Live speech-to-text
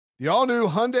The all-new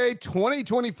Hyundai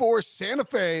 2024 Santa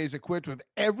Fe is equipped with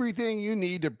everything you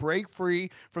need to break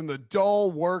free from the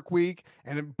dull work week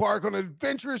and embark on an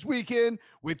adventurous weekend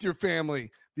with your family.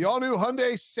 The all-new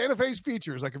Hyundai Santa Fe's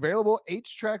features like available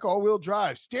H-Track all-wheel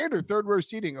drive, standard third-row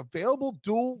seating, available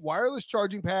dual wireless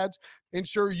charging pads,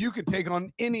 ensure you can take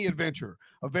on any adventure.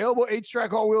 Available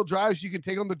H-Track all-wheel drives, you can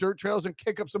take on the dirt trails and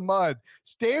kick up some mud.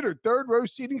 Standard third-row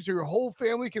seating so your whole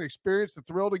family can experience the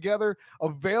thrill together.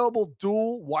 Available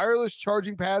dual wireless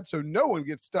charging pads so no one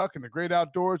gets stuck in the great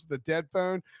outdoors with a dead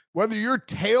phone. Whether you're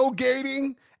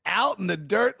tailgating out in the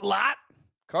dirt lot,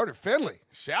 Carter Finley,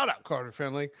 shout out Carter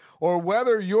Finley, or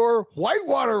whether you're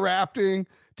whitewater rafting,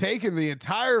 taking the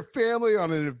entire family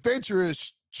on an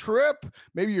adventurous trip,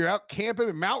 maybe you're out camping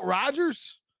in Mount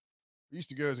Rogers. I used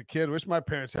to go as a kid. Wish my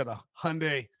parents had a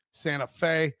Hyundai Santa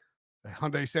Fe. The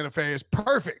Hyundai Santa Fe is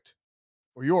perfect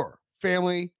for your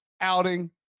family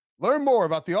outing. Learn more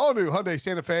about the all-new Hyundai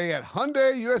Santa Fe at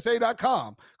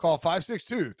HyundaiUSA.com. Call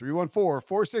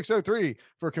 562-314-4603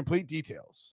 for complete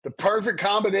details. The perfect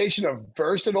combination of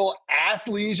versatile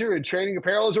athleisure and training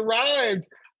apparel has arrived.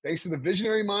 Thanks to the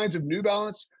visionary minds of New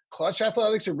Balance, Clutch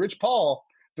Athletics, and Rich Paul,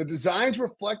 the designs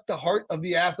reflect the heart of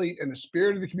the athlete and the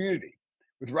spirit of the community.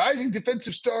 With rising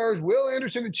defensive stars Will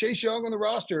Anderson and Chase Young on the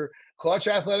roster, Clutch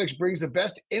Athletics brings the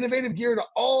best innovative gear to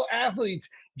all athletes,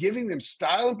 giving them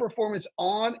style and performance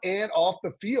on and off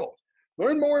the field.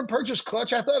 Learn more and purchase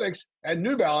Clutch Athletics at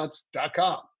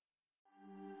NewBalance.com.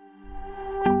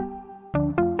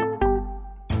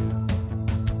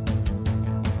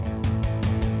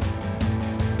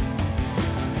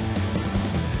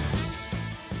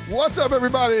 What's up,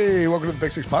 everybody? Welcome to the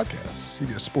Big Six Podcast,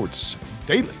 CBS Sports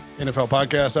Daily NFL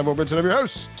Podcast. I'm Will Benson, I'm your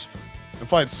host. I'm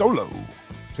flying solo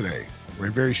today. We're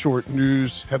a very short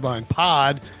news headline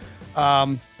pod.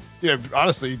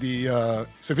 Honestly, so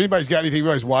if anybody's got anything,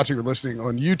 anybody's watching or listening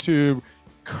on YouTube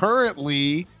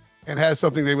currently and has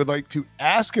something they would like to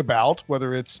ask about,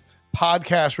 whether it's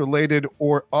podcast related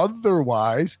or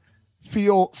otherwise,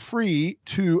 feel free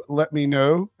to let me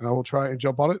know and I will try and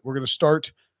jump on it. We're going to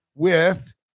start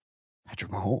with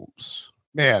Patrick Mahomes.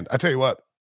 Man, I tell you what.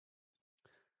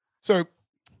 So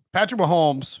Patrick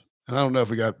Mahomes, and I don't know if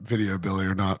we got video, Billy,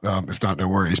 or not. If not, no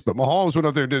worries. But Mahomes went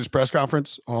up there and did his press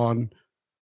conference on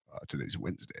today's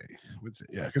Wednesday.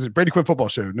 Yeah, because it's Brady Quinn football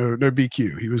show. No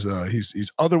BQ. He was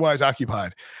he's otherwise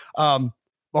occupied. Mahomes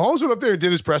went up there and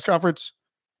did his press conference,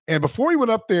 and before he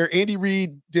went up there, Andy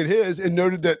Reid did his and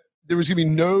noted that there was going to be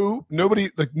no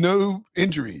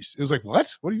injuries. It was like,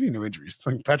 what? What do you mean no injuries? It's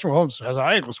like Patrick Mahomes has an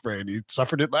ankle sprain. He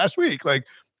suffered it last week. Like,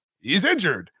 he's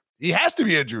injured. He has to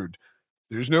be injured.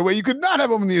 There's no way you could not have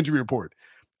him in the injury report.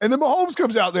 And then Mahomes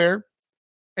comes out there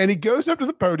and he goes up to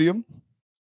the podium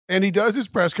and he does his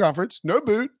press conference, no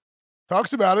boot,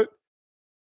 talks about it,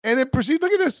 and then proceeds.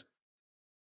 Look at this.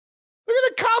 Look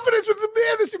at the confidence with the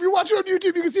man. This, if you're watching on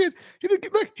YouTube, you can see it.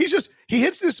 He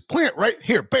hits this plant right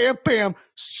here. Bam, bam.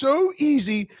 So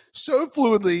easy, so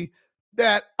fluidly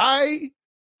that I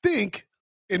think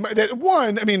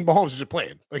Mahomes is just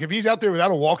playing. Like, if he's out there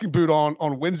without a walking boot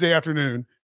on Wednesday afternoon,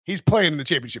 he's playing in the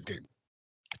championship game.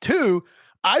 Two,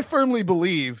 I firmly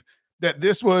believe that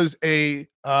this was I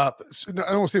don't want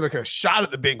to say like a shot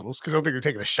at the Bengals, because I don't think they're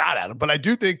taking a shot at them, but I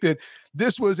do think that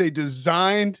this was a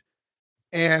designed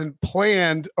and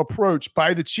planned approach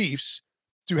by the Chiefs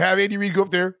to have Andy Reid go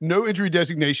up there, no injury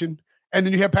designation, and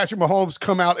then you have Patrick Mahomes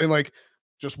come out and like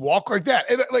just walk like that.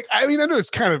 And I know it's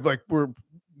kind of like we're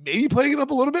maybe playing it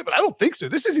up a little bit, but I don't think so.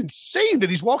 This is insane that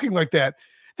he's walking like that.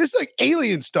 This is like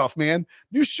alien stuff, man.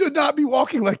 You should not be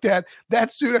walking like that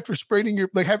soon after spraining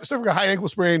suffering a high ankle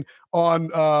sprain on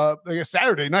a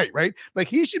Saturday night, right? Like,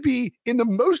 he should be in the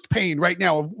most pain right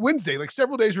now of Wednesday, like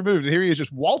several days removed, and here he is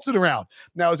just waltzing around.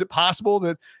 Now, is it possible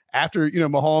that after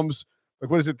Mahomes,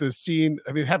 like, what is it, the scene?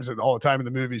 I mean, it happens all the time in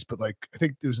the movies, but like, I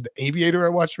think there was The Aviator I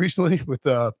watched recently with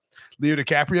Leo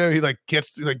DiCaprio. He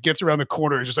gets around the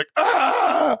corner and just like,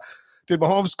 ah! Did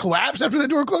Mahomes collapse after the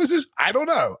door closes? I don't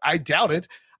know. I doubt it.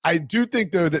 I do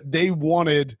think, though, that they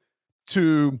wanted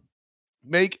to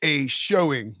make a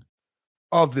showing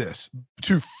of this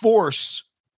to force.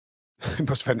 He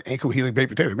must have had an ankle healing baked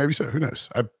potato. Maybe so. Who knows?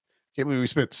 I can't believe we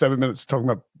spent 7 minutes talking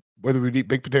about whether we'd eat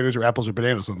baked potatoes or apples or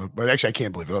bananas on them. But actually, I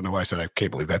can't believe it. I don't know why I said I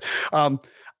can't believe that.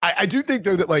 I do think,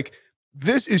 though, that like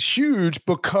this is huge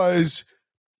because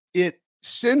it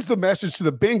sends the message to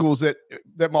the Bengals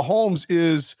that Mahomes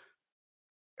is,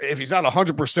 if he's not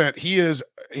 100%, he is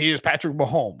Patrick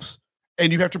Mahomes,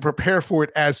 and you have to prepare for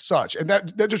it as such. And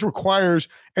that just requires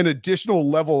an additional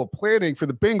level of planning for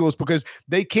the Bengals, because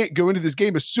they can't go into this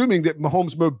game assuming that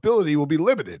Mahomes' mobility will be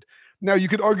limited. Now you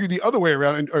could argue the other way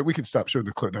around, and or we can stop showing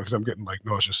the clip now because I'm getting like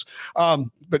nauseous.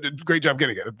 But great job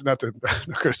getting it. Not to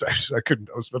not criticize. I couldn't.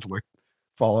 I was about to like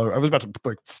follow. I was about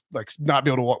to like not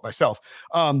be able to walk myself.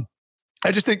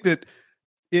 I just think that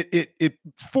it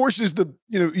forces the,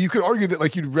 you could argue that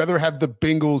like you'd rather have the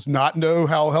Bengals not know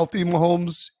how healthy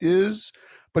Mahomes is,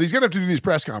 but he's going to have to do these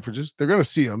press conferences. They're going to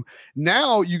see him.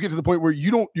 Now you get to the point where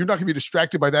you're not going to be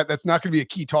distracted by that. That's not going to be a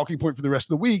key talking point for the rest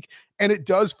of the week. And it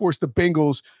does force the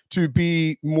Bengals to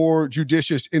be more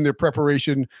judicious in their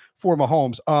preparation for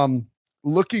Mahomes.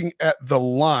 Looking at the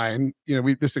line,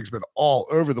 this thing's been all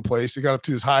over the place. It got up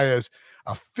to as high as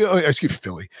Philly,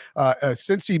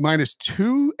 Cincy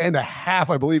 -2.5,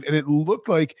 I believe. And it looked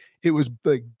like it was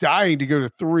like dying to go to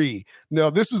 3. Now,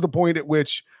 this is the point at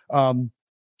which, a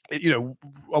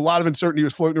lot of uncertainty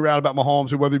was floating around about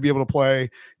Mahomes and whether he'd be able to play.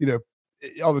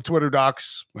 All the Twitter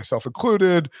docs, myself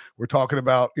included, we're talking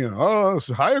about, this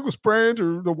high ankle sprains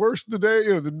are the worst of the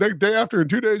day, the next day after and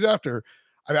 2 days after.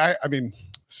 I mean,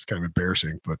 this is kind of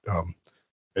embarrassing, but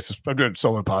it's just, I'm doing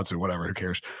solo pods, so whatever, who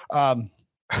cares?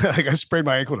 Like I sprained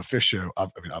my ankle at a fish show. I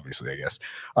mean, obviously, I guess,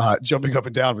 jumping up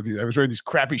and down with these. I was wearing these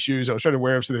crappy shoes. I was trying to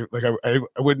wear them so they, like I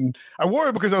wouldn't. I wore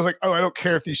it because I was like, oh, I don't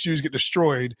care if these shoes get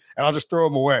destroyed, and I'll just throw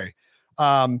them away.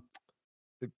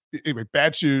 Anyway,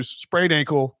 bad shoes, sprained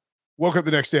ankle. Woke up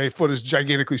the next day, foot is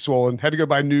gigantically swollen. Had to go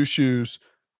buy new shoes.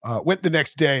 Went the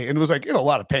next day and was like in a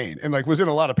lot of pain, and like was in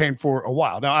a lot of pain for a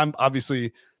while. Now I'm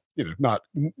obviously, not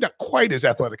quite as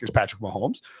athletic as Patrick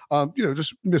Mahomes,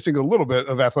 just missing a little bit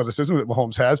of athleticism that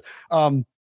Mahomes has.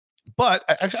 But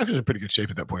I was in pretty good shape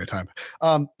at that point in time.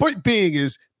 Point being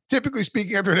is, typically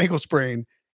speaking, after an ankle sprain,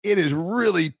 it is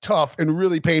really tough and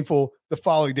really painful the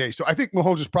following day. So I think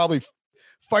Mahomes is probably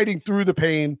fighting through the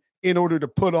pain in order to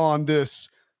put on this,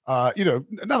 I don't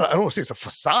want to say it's a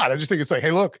facade. I just think it's like,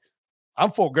 hey, look,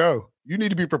 I'm full go. You need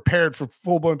to be prepared for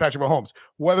full-blown Patrick Mahomes.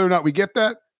 Whether or not we get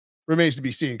that remains to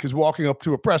be seen, because walking up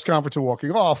to a press conference and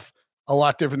walking off, a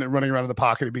lot different than running around in the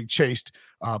pocket and being chased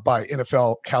by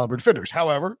NFL caliber defenders.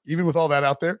 However, even with all that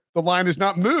out there, the line has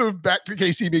not moved back to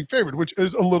KC being favored, which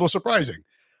is a little surprising.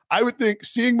 I would think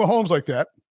seeing Mahomes like that,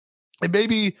 and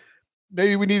maybe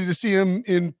we needed to see him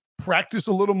in practice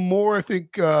a little more. I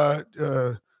think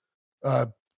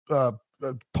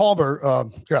Palmer,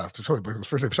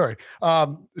 first name, sorry.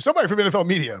 Somebody from NFL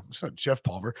media, it's not Jeff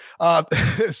Palmer.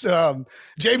 It's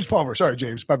James Palmer. Sorry,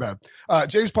 James, my bad.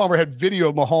 James Palmer had video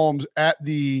of Mahomes at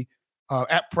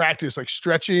practice, like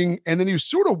stretching, and then he was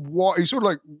sort of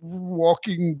like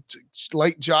walking,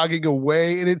 light jogging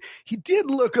away, and he did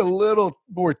look a little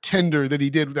more tender than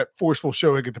he did with that forceful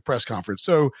showing at the press conference.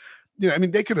 So,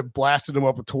 they could have blasted him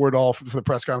up with Toradol for the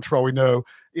press conference for all we know.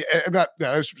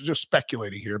 I was just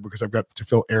speculating here because I've got to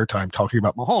fill airtime talking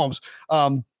about Mahomes.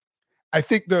 I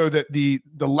think, though, that the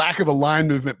lack of a line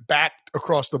movement back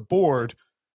across the board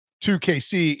to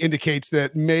KC indicates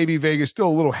that maybe Vegas still a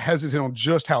little hesitant on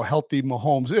just how healthy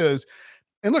Mahomes is.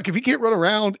 And look, if he can't run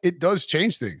around, it does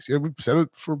change things. We've said it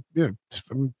for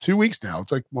 2 weeks now.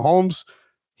 It's like Mahomes,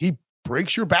 he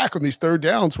breaks your back on these third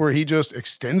downs where he just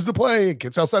extends the play,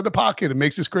 gets outside the pocket and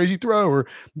makes this crazy throw, or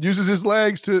uses his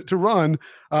legs to run.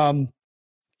 I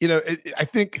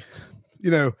think,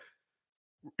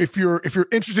 if you're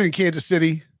interested in Kansas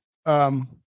City, I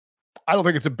don't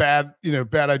think it's a bad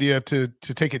idea to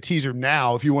take a teaser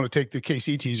now if you want to take the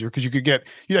KC teaser, because you'd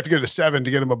have to go to 7 to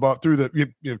get them above through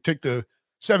take the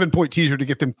 7-point teaser to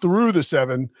get them through the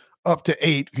 7 up to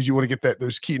 8, because you want to get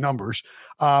those key numbers.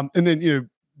 And then,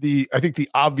 I think the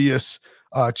obvious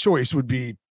choice would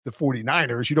be the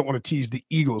 49ers. You don't want to tease the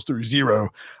Eagles through 0.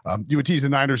 You would tease the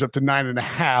Niners up to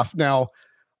 9.5. Now,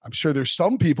 I'm sure there's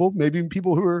some people, maybe even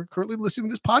people who are currently listening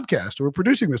to this podcast or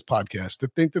producing this podcast,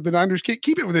 that think that the Niners can't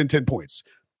keep it within 10 points.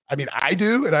 I mean, I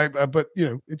do, and but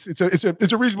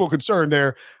it's a reasonable concern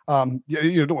there.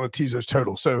 You don't want to tease those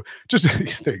totals. So just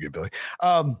there you go, Billy.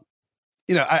 I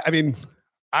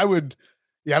would.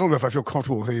 Yeah, I don't know if I feel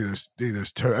comfortable with any of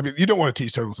those totals. I mean, you don't want to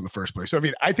tease totals in the first place. So, I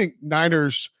mean, I think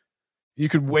Niners, you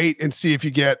could wait and see if you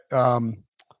get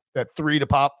that 3 to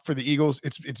pop for the Eagles.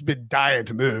 It's been dying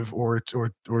to move, or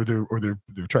they're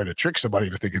trying to trick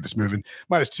somebody to think it's moving.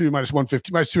 -2,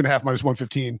 -150, -2.5,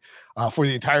 -115 for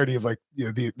the entirety of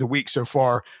the week so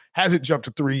far. Hasn't jumped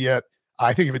to 3 yet.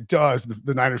 I think if it does,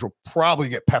 the Niners will probably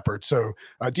get peppered. So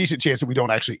a decent chance that we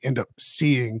don't actually end up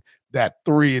seeing that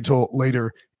 3 until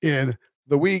later in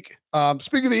the week.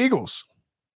 Speaking of the Eagles,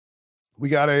 we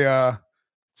got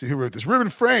see who wrote this. Reuben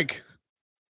Frank,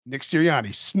 Nick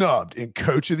Sirianni snubbed in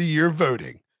Coach of the Year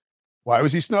voting. Why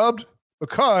was he snubbed?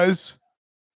 Because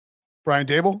Brian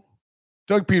Daboll,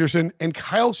 Doug Peterson, and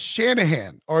Kyle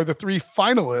Shanahan are the 3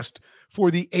 finalists for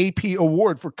the AP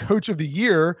award for Coach of the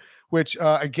Year, which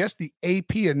I guess the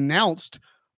AP announced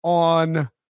on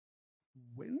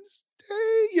Wednesday.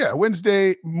 Yeah,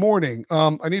 Wednesday morning.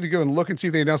 I need to go and look and see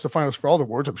if they announced the finalists for all the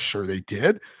awards. I'm sure they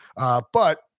did.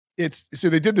 But so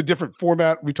they did the different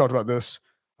format. We talked about this,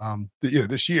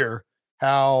 this year,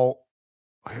 how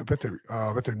I bet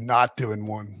they're not doing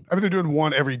one. I bet they're doing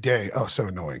one every day. Oh, so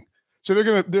annoying. So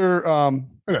they're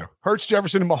Hurts,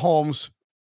 Jefferson, and Mahomes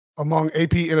among AP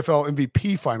NFL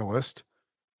MVP finalists.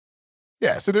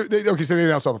 Yeah, so so they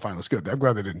announced all the finalists. Good. I'm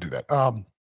glad they didn't do that.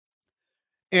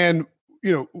 And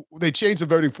they changed the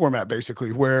voting format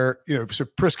basically, where so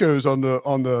Prisco's on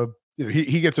the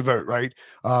he gets a vote, right?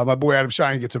 My boy Adam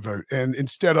Shine gets a vote, and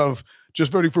instead of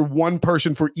just voting for one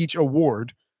person for each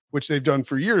award, which they've done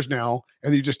for years now,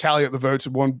 and you just tally up the votes,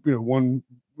 and one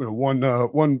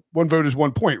vote is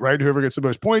 1 point, right? Whoever gets the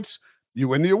most points, you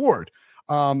win the award.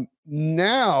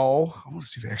 Now I want to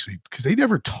see if they actually, because they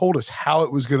never told us how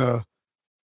it was gonna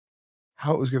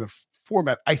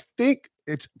format. I think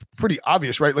it's pretty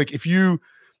obvious, right? Like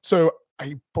so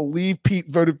I believe Pete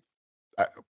voted. I'm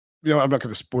not going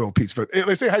to spoil Pete's vote.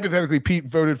 Let's say hypothetically Pete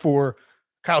voted for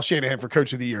Kyle Shanahan for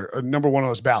Coach of the Year, number one on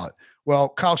his ballot. Well,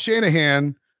 Kyle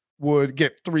Shanahan would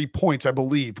get 3 points, I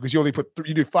believe, because you only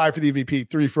you do 5 for the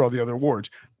MVP, 3 for all the other awards.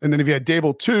 And then if you had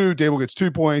Dable 2, Dable gets 2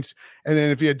 points. And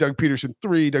then if you had Doug Peterson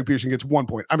 3, Doug Peterson gets 1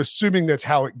 point. I'm assuming that's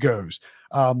how it goes.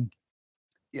 I'll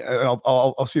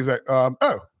see if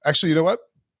that. Actually, you know what?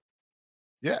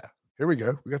 Yeah, here we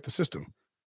go. We got the system.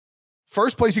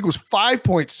 First place equals 5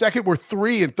 points. Second were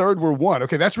 3, and third were 1.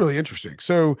 Okay, that's really interesting.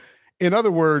 So, in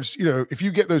other words, if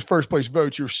you get those first place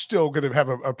votes, you're still going to have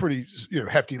a pretty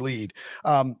hefty lead.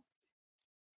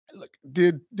 Look,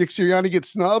 did Nick Sirianni get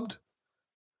snubbed?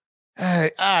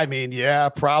 I mean, yeah,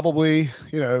 probably.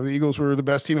 The Eagles were the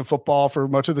best team in football for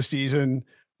much of the season.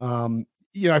 I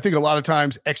think a lot of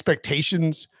times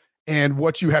expectations and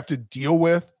what you have to deal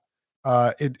with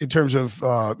in terms of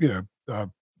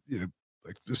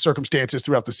like the circumstances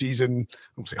throughout the season. I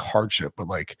won't say hardship, but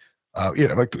like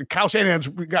Kyle Shanahan's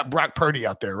got Brock Purdy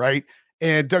out there, right?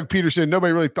 And Doug Peterson,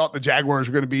 nobody really thought the Jaguars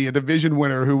were going to be a division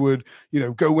winner who would,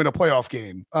 go win a playoff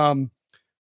game.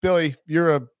 Billy,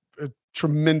 you're a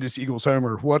tremendous Eagles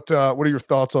homer. What are your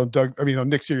thoughts on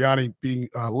Nick Sirianni being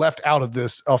left out of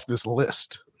this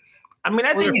list? I mean,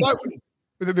 I think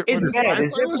it's bad.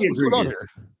 It's definitely egregious.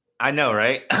 I know,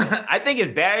 right? I think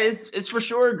it's bad. It's for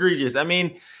sure egregious. I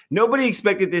mean, nobody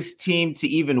expected this team to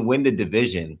even win the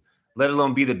division, let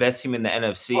alone be the best team in the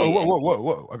NFC.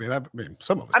 Whoa. I mean,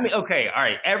 some of us. Okay, all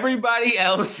right. Everybody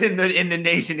else in the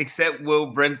nation except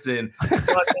Will Brinson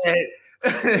thought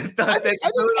that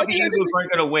the Eagles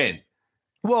weren't going to win.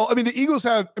 Well, I mean,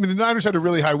 the Niners had a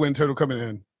really high win total coming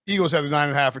in. Eagles had a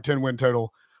 9.5 or 10 win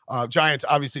total. Giants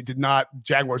obviously did not.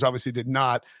 Jaguars obviously did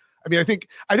not. I mean, I think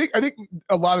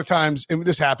a lot of times, and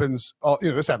this happens,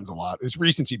 this happens a lot. It's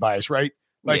recency bias, right?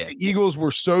 Like the Eagles were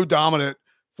so dominant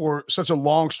for such a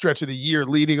long stretch of the year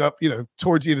leading up,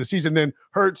 towards the end of the season. Then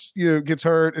Hurts, gets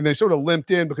hurt, and they sort of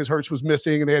limped in because Hurts was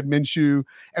missing, and they had Minshew.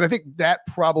 And I think that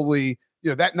probably,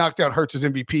 that knocked out Hurts'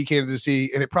 MVP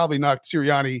candidacy, and it probably knocked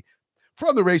Sirianni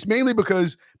from the race, mainly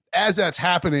because as that's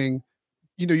happening,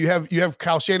 you have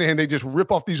Kyle Shanahan. They just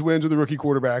rip off these wins with the rookie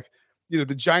quarterback. The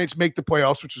Giants make the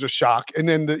playoffs, which was a shock. And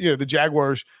then the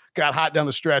Jaguars got hot down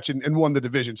the stretch and won the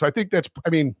division. So I think that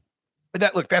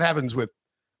happens with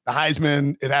the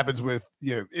Heisman. It happens with,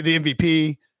 the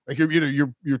MVP, like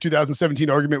your 2017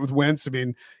 argument with Wentz. I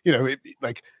mean,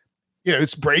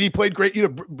 it's Brady played great,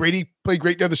 Brady played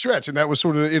great down the stretch. And that was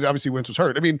sort of it. Obviously Wentz was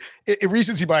hurt. I mean,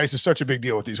 recency bias is such a big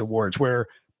deal with these awards where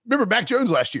remember Mac Jones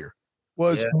last year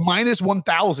was minus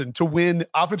 1,000 to win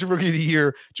Offensive Rookie of the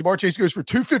Year. Jamar Chase goes for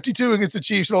 252 against the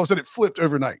Chiefs, and all of a sudden it flipped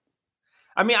overnight.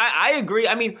 I mean, I agree.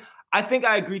 I mean, I think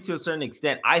I agree to a certain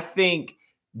extent. I think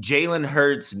Jalen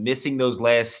Hurts missing those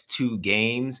last 2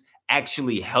 games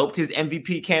actually helped his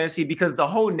MVP candidacy because the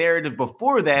whole narrative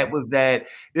before that was that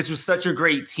this was such a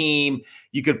great team.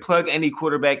 You could plug any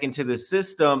quarterback into the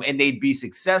system and they'd be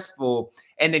successful.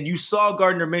 And then you saw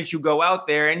Gardner Minshew go out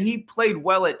there and he played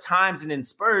well at times and in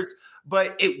spurts,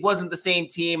 but it wasn't the same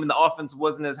team and the offense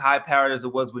wasn't as high powered as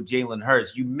it was with Jalen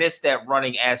Hurts. You missed that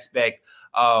running aspect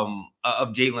of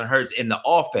Jalen Hurts in the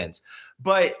offense.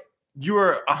 But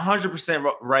you're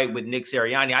 100% right with Nick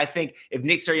Sirianni. I think if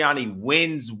Nick Sirianni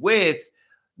wins with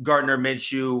Gardner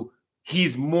Minshew,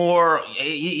 he's more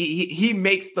he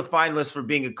makes the finalist for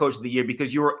being a coach of the year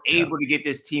because you were able to get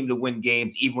this team to win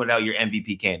games even without your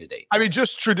MVP candidate. I mean,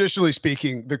 just traditionally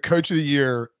speaking, the coach of the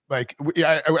year, Like,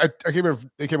 I can't remember if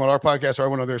they came on our podcast or I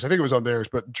went on theirs. I think it was on theirs,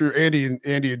 but Andy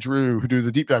and Drew, who do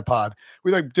the deep dive pod,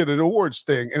 we like did an awards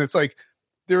thing. And it's like,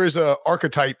 there is a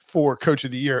archetype for coach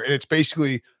of the year. And it's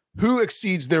basically who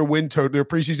exceeds their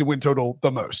preseason win total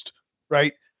the most.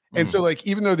 Right. And so like,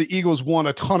 even though the Eagles won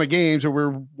a ton of games or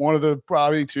we're one of the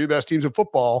probably 2 best teams in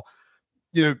football,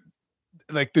 you know,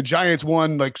 like the Giants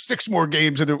won like 6 more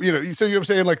games and so you know what I'm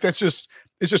saying? Like it's just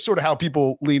sort of how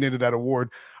people lean into that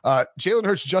award. Jalen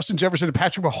Hurts, Justin Jefferson, and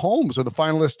Patrick Mahomes are the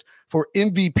finalists for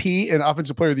MVP and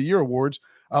Offensive Player of the Year awards.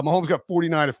 Mahomes got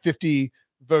 49 of 50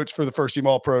 votes for the first team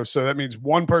All-Pro. So that means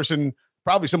one person,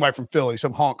 probably somebody from Philly,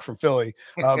 some honk from Philly,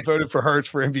 voted for Hurts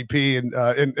for MVP, and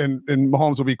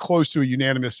Mahomes will be close to a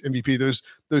unanimous MVP.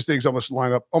 Those things almost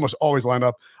always line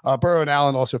up. Burrow and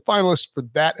Allen also finalists for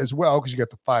that as well because you got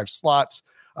the 5 slots.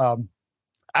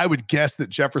 I would guess that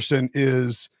Jefferson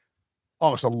is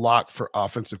almost a lock for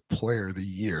Offensive Player of the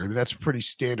Year. I mean, that's pretty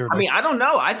standard. I mean, I don't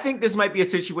know. I think this might be a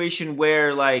situation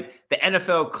where like the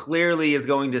NFL clearly is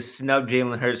going to snub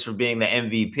Jalen Hurts for being the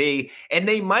MVP, and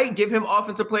they might give him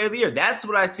Offensive Player of the Year. That's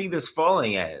what I see this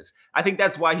falling as. I think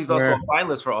that's why he's also a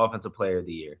finalist for Offensive Player of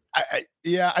the Year. I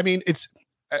mean,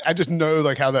 I just know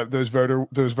like how those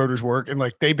voters work, and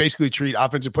like they basically treat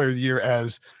Offensive Player of the Year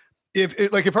as if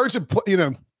Hurts, you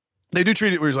know, they do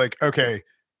treat it where he's like, okay,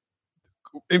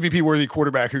 MVP worthy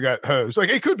quarterback who got hosed. Like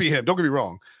it could be him. Don't get me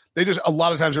wrong. They just a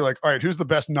lot of times they're like, all right, who's the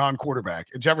best non-quarterback?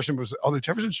 And Jefferson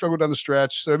struggled down the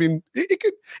stretch. So I mean, it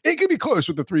could be close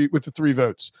with the 3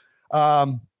 votes.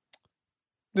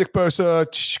 Nick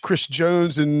Bosa, Chris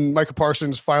Jones, and Micah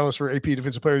Parsons finalists for AP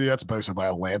Defensive Player of the Year. That's Bosa by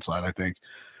a landslide, I think.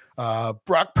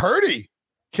 Brock Purdy,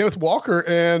 Kenneth Walker,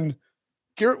 and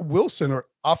Garrett Wilson are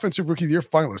Offensive Rookie of the Year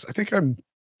finalists. I think I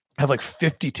have like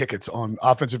 50 tickets on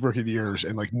Offensive Rookie of the Years,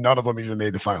 and like none of them even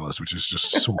made the finalists, which is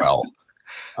just swell.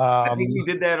 I think we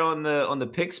did that on the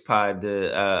Picks Pod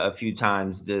a few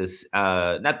times. The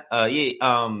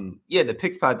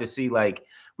Picks Pod to see like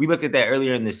we looked at that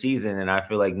earlier in the season, and I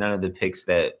feel like none of the picks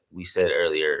that we said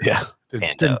earlier,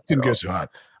 didn't go so hot.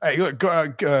 Hey, look,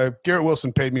 Garrett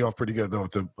Wilson paid me off pretty good, though,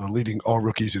 with the leading all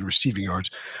rookies in receiving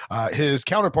yards. His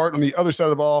counterpart on the other side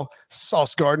of the ball,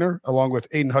 Sauce Gardner, along with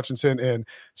Aiden Hutchinson and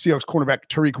Seahawks cornerback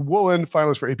Tariq Woolen,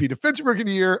 finalists for AP Defensive Rookie of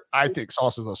the Year. I think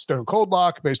Sauce is a stone cold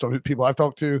lock based on people I've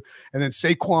talked to. And then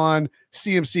Saquon,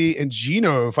 CMC, and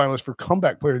Geno, finalists for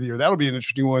Comeback Player of the Year. That'll be an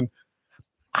interesting one.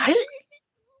 I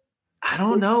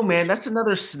don't know, man. That's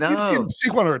another snub.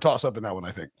 Saquon or a toss-up in that one,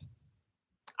 I think.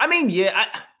 I mean, yeah,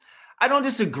 I don't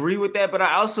disagree with that, but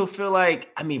I also feel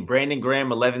like, I mean, Brandon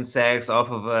Graham, 11 sacks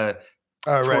off of a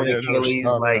torn Achilles.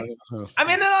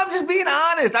 I'm just being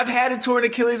honest. I've had a torn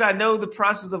Achilles. I know the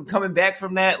process of coming back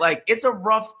from that. Like, it's a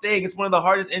rough thing. It's one of the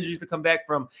hardest injuries to come back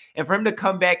from. And for him to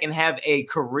come back and have a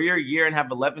career year and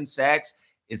have 11 sacks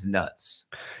is nuts.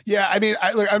 Yeah, I mean,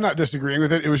 I'm not disagreeing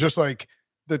with it. It was just like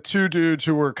the 2 dudes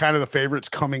who were kind of the favorites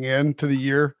coming in to the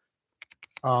year.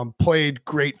 Played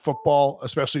great football,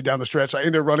 especially down the stretch. I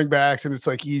think they're running backs, and it's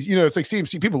like it's like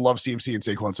CMC. People love CMC and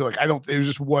Saquon, so like it was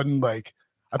just one like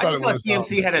I thought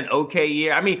CMC had an okay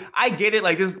year. I mean, I get it.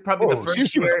 Like this is probably the first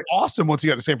CMC year. Was awesome once he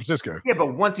got to San Francisco. Yeah,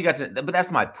 but that's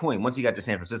my point. Once he got to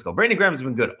San Francisco, Brandon Graham has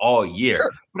been good all year.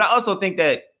 Sure. But I also think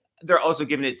that they're also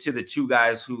giving it to the 2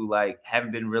 guys who like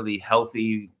haven't been really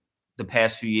healthy the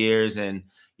past few years, and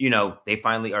they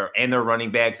finally are, and they're running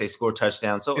backs. They score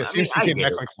touchdowns. So he came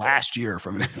back like last year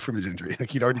from his injury. Like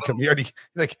he was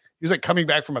like coming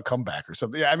back from a comeback or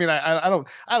something. Yeah, I mean, I don't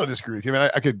disagree with you. I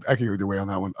mean, I could go either way on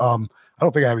that one. I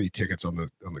don't think I have any tickets on the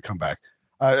comeback.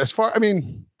 I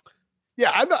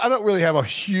don't really have a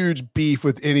huge beef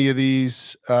with any of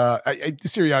these. The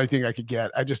Sirianni thing I could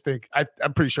get. I just think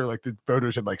I'm pretty sure like the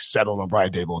voters had like settled on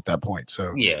Brian Daboll at that point.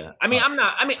 So yeah, I'm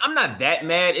not that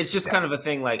mad. It's just kind of a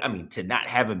thing. Like, I mean, to not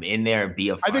have him in there and be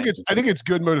a. I think it's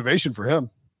good motivation for him.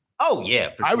 Oh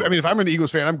yeah, for sure. I mean, if I'm an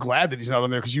Eagles fan, I'm glad that he's not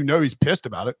on there because he's pissed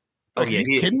about it. Like, are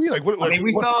you kidding me? Like, what?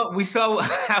 We saw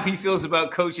how he feels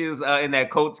about coaches in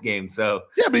that Colts game. So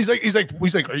yeah, but he's like,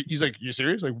 you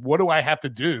serious? Like, what do I have to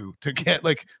do to get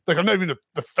like I'm not even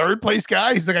the 3rd place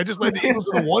guy. He's like, I just led the Eagles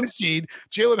to the 1 seed.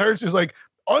 Jalen Hurts is like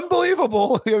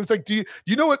unbelievable. It's like, do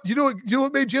you know what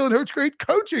made Jalen Hurts great?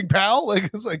 Coaching, pal. Like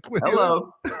it's like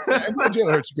hello.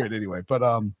 Jalen Hurts is great anyway, but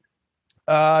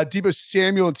Deebo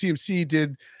Samuel and TMC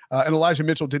did. And Elijah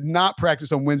Mitchell did not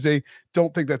practice on Wednesday.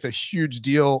 Don't think that's a huge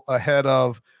deal ahead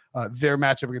of their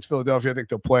matchup against Philadelphia. I think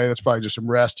they'll play. That's probably just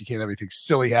some rest. You can't have anything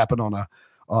silly happen on a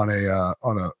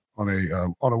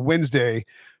Wednesday.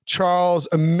 Charles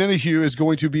Omenihu is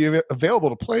going to be available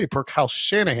to play per Kyle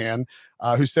Shanahan,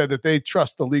 who said that they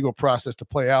trust the legal process to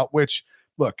play out. Which,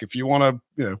 look, if you want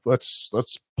to, let's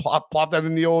plop that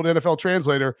in the old NFL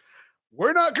translator.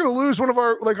 We're not going to lose one of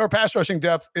our pass rushing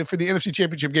depth for the NFC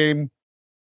Championship game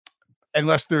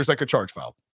unless there's like a charge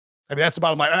filed. I mean, that's the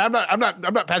bottom line. And I'm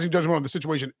not passing judgment on the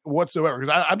situation whatsoever,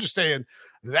 because I'm just saying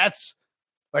that's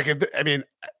like,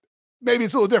 maybe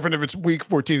it's a little different if it's week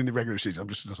 14 in the regular season.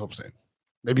 That's what I'm saying.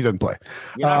 Maybe he doesn't play.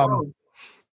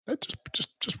 That's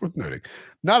just worth noting.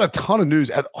 Not a ton of news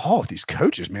at all with these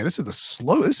coaches, man. This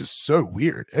is so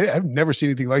weird. I've never seen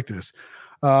anything like this.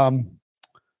 And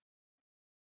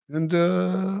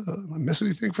I miss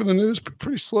anything for the news?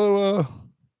 Pretty slow.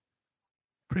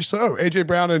 AJ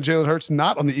Brown and Jalen Hurts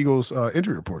not on the Eagles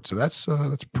injury report, so that's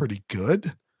pretty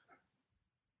good.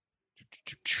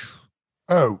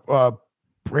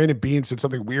 Brandon Beane said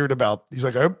something weird about. He's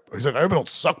like, I hope I don't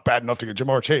suck bad enough to get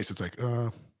Jamar Chase. It's like,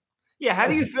 yeah. How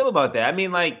do you feel about that? I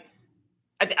mean, like,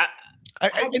 I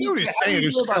know what he's saying.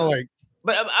 It's just kind of like,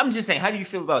 but I'm just saying, how do you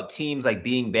feel about teams like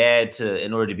being bad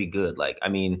in order to be good? Like, I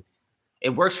mean, it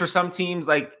works for some teams.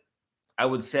 Like, I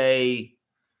would say.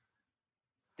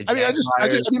 I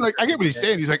get what he's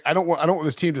saying. He's like, I don't want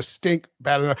this team to stink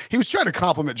bad enough. He was trying to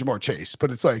compliment Jamar Chase, but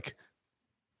it's like,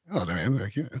 oh man,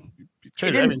 like,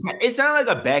 it sounded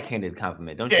like a backhanded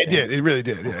compliment, don't you? Yeah, it did. It really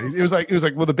did. Yeah, it was like,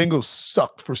 well, the Bengals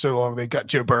sucked for so long. They got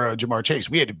Joe Burrow and Jamar Chase.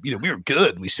 We had to, we were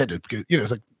good. We said it good.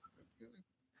 It's like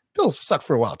Bills sucked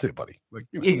for a while too, buddy. Like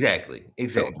exactly.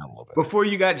 Before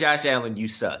you got Josh Allen, you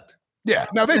sucked. Yeah.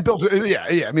 Now they built it.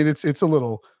 Yeah. I mean, it's a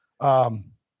little.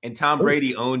 And Tom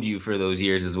Brady owned you for those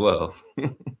years as well.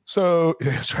 So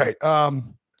that's right.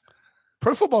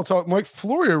 Pro Football Talk, Mike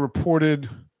Florio reported.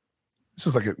 This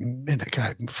is like a minute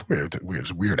guy.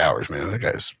 Weird hours, man. That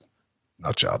guy's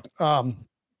nut job.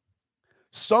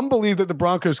 Some believe that the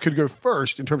Broncos could go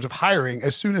first in terms of hiring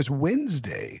as soon as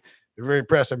Wednesday. They're very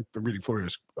impressed. I'm reading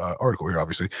Florio's article here,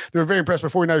 obviously. They're very impressed by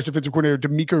 49ers defensive coordinator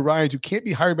DeMeco Ryans, who can't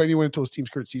be hired by anyone until his team's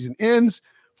current season ends.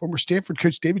 Former Stanford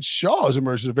coach David Shaw has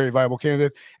emerged as a very viable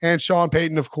candidate, and Sean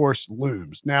Payton, of course,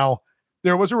 looms. Now,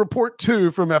 there was a report,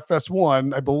 too, from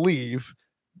FS1, I believe,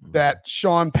 that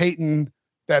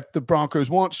that the Broncos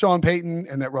want Sean Payton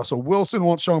and that Russell Wilson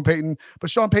wants Sean Payton,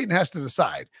 but Sean Payton has to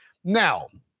decide. Now,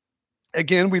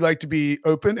 again, we like to be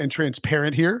open and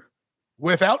transparent here.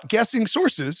 Without guessing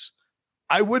sources,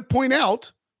 I would point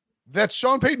out that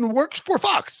Sean Payton works for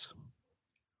Fox,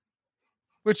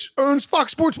 which owns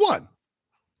Fox Sports 1.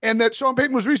 And that Sean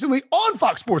Payton was recently on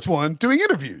Fox Sports 1 doing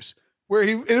interviews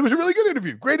and it was a really good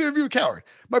interview. Great interview with Coward.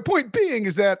 My point being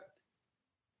is that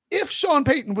if Sean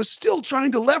Payton was still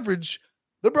trying to leverage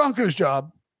the Broncos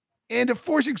job and if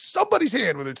forcing somebody's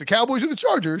hand, whether it's the Cowboys or the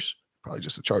Chargers, probably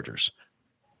just the Chargers,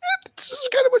 this is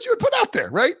kind of what you would put out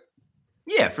there, right?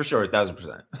 Yeah, for sure.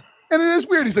 1,000%. And it is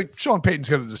weird. He's like, Sean Payton's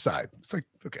going to decide. It's like,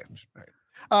 okay.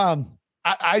 All right.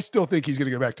 I still think he's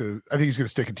going to go back I think he's going to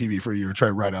stick in TV for a year and try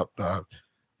to ride out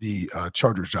the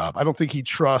Chargers job. I don't think he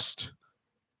trusts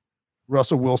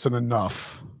Russell Wilson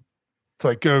enough to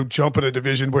like go jump in a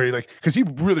division where he because he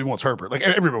really wants Herbert. Like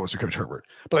everybody wants to coach Herbert,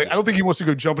 but like I don't think he wants to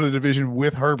go jump in a division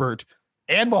with Herbert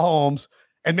and Mahomes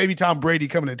and maybe Tom Brady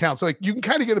coming to town. So like you can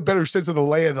kind of get a better sense of the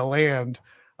lay of the land,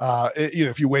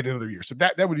 if you wait another year. So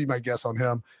that would be my guess on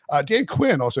him. Dan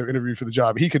Quinn also interviewed for the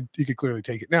job. He could clearly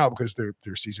take it now because their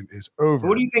season is over.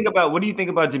 What do you think about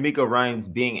DeMeco Ryans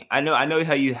being? I know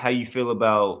how you feel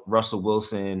about Russell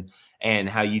Wilson and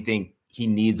how you think he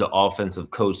needs an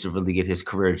offensive coach to really get his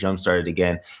career jump started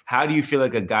again. How do you feel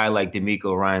like a guy like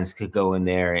DeMeco Ryans could go in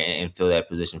there and fill that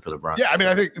position for the Broncos? Yeah, I mean,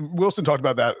 I think Wilson talked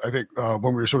about that. I think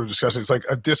when we were sort of discussing, it's like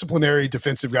a disciplinary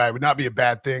defensive guy would not be a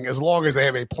bad thing as long as they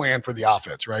have a plan for the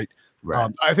offense, right? Right.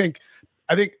 I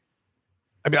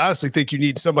honestly think you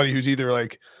need somebody who's either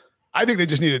I think they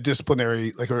just need a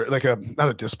disciplinary, not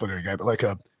a disciplinary guy,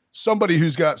 but somebody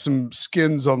who's got some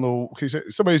skins on the.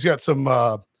 Somebody who's got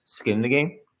some skin in the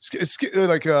game. Okay,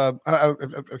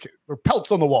 or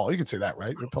pelts on the wall. You can say that,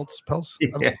 right? Or pelts.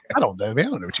 Yeah. I don't know, man. I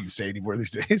don't know what you can say anymore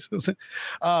these days. In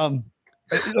other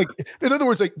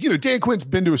words, Dan Quinn's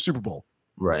been to a Super Bowl,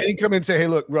 right? And he come in and say, "Hey,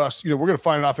 look, Russ, we're going to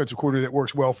find an offensive coordinator that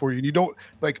works well for you." And you don't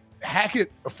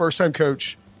Hackett, a first-time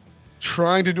coach,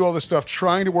 trying to do all this stuff,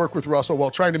 trying to work with Russell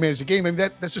while trying to manage the game. I mean,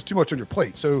 that's just too much on your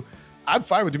plate. So I'm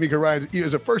fine with DeMeco Ryans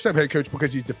as a first-time head coach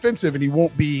because he's defensive and he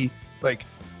won't be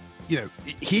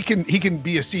he can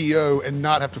be a CEO and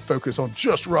not have to focus on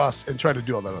just Russ and try to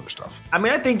do all that other stuff. I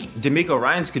mean, I think DeMeco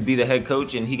Ryans could be the head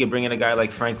coach and he could bring in a guy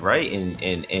like Frank Wright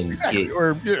and exactly.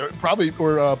 Probably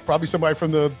somebody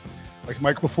from the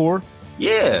Mike LaFleur.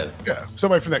 Yeah,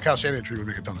 somebody from that Kyle Shanahan tree would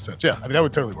make a ton of sense. Yeah, I mean that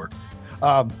would totally work.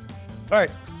 All right,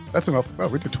 that's enough. Oh,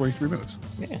 we did 23 minutes.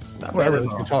 Yeah, I really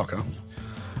can talk, huh?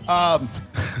 All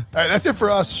right, that's it for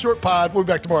us. Short pod. We'll be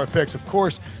back tomorrow with picks, of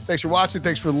course. Thanks for watching.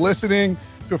 Thanks for listening.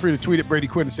 Feel free to tweet at Brady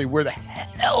Quinn and say, where the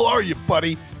hell are you,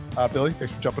 buddy? Billy,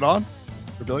 thanks for jumping on.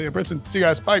 For Billy and Brinson. See you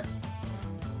guys. Bye.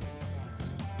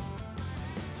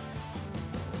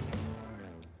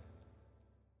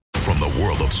 From the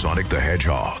world of Sonic the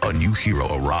Hedgehog, a new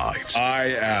hero arrives.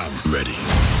 I am ready.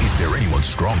 Is there anyone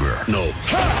stronger? No.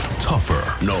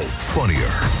 Tougher? No. Funnier?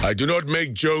 I do not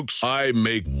make jokes. I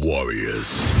make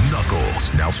warriors.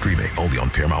 Knuckles, now streaming only on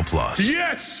Paramount Plus.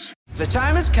 Yes! The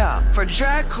time has come for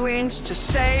drag queens to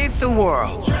save the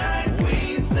world. Drag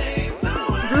queens save the world.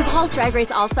 RuPaul's Drag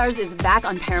Race All-Stars is back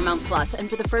on Paramount Plus, and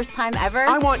for the first time ever,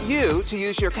 I want you to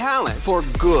use your talent for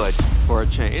good for a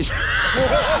change. 8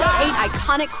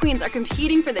 iconic queens are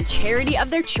competing for the charity of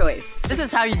their choice. This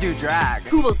is how you do drag.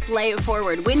 Who will slay it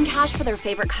forward, win cash for their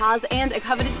favorite cause, and a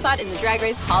coveted spot in the Drag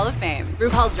Race Hall of Fame.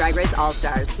 RuPaul's Drag Race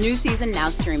All-Stars. New season now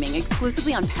streaming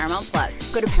exclusively on Paramount Plus.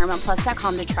 Go to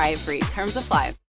ParamountPlus.com to try it free. Terms apply.